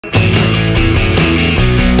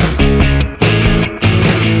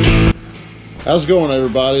How's it going,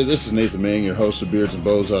 everybody? This is Nathan Mann, your host of Beards and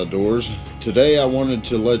Bows Outdoors. Today I wanted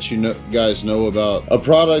to let you guys know about a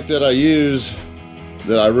product that I use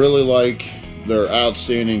that I really like. Their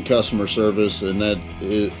outstanding customer service, and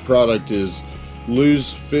that product is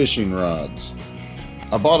Lews fishing rods.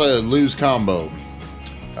 I bought a Lews combo,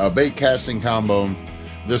 a bait casting combo.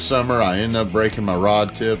 This summer I ended up breaking my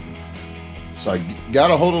rod tip, so I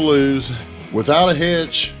got a hold of Lews without a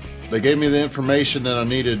hitch. They gave me the information that I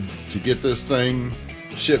needed to get this thing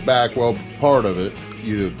shipped back. Well, part of it,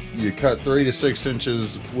 you cut 3 to 6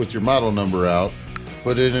 inches with your model number out,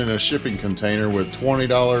 put it in a shipping container with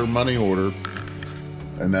 $20 money order,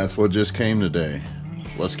 and that's what just came today.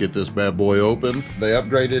 Let's get this bad boy open. They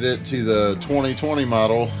upgraded it to the 2020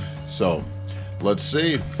 model, so let's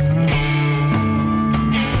see.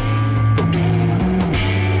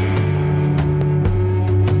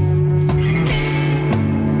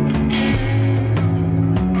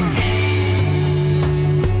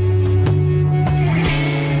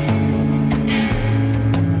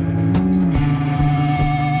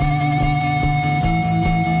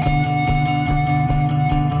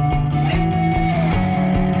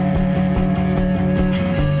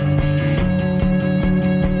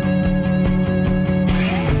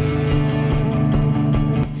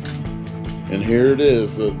 And here it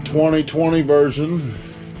is, the 2020 version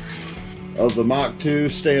of the Mach 2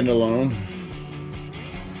 standalone.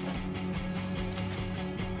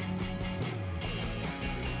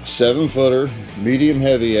 Seven-footer, medium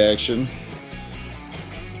heavy action.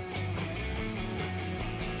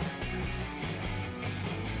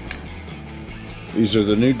 These are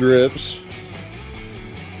the new grips.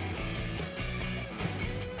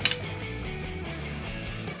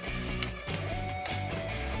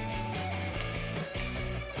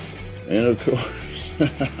 And of course,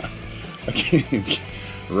 I came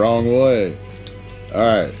wrong way. All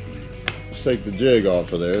right, let's take the jig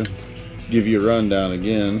off of there. Give you a rundown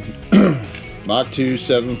again. Mach 2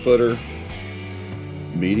 7-footer,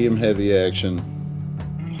 medium heavy action.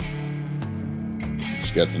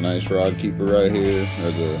 It's got the nice rod keeper right here,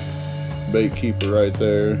 or the bait keeper right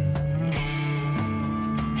there.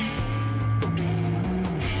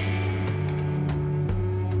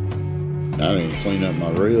 I didn't even clean up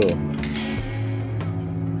my reel.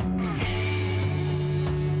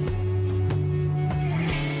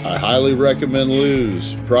 I highly recommend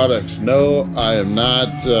Lews products. No, I am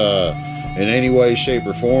not in any way, shape,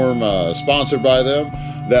 or form sponsored by them.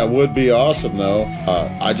 That would be awesome, though.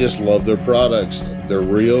 I just love their products. Their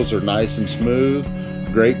reels are nice and smooth,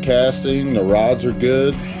 great casting. The rods are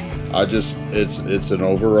good. It's an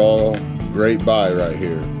overall great buy right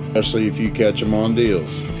here, especially if you catch them on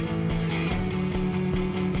deals.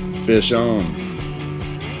 Fish on.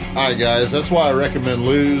 All right, guys, that's why I recommend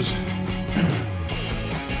Lews.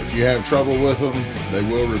 If you have trouble with them, they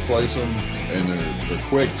will replace them, and they're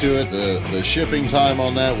quick to it. The shipping time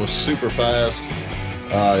on that was super fast.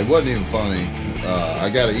 It wasn't even funny. I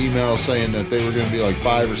got an email saying that they were going to be like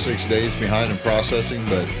 5 or 6 days behind in processing,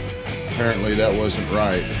 but apparently that wasn't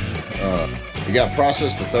right. It got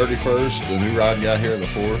processed the 31st. The new rod got here the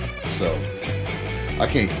 4th, so I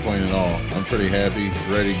can't complain at all. I'm pretty happy,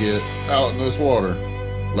 ready to get out in this water.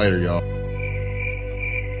 Later, y'all.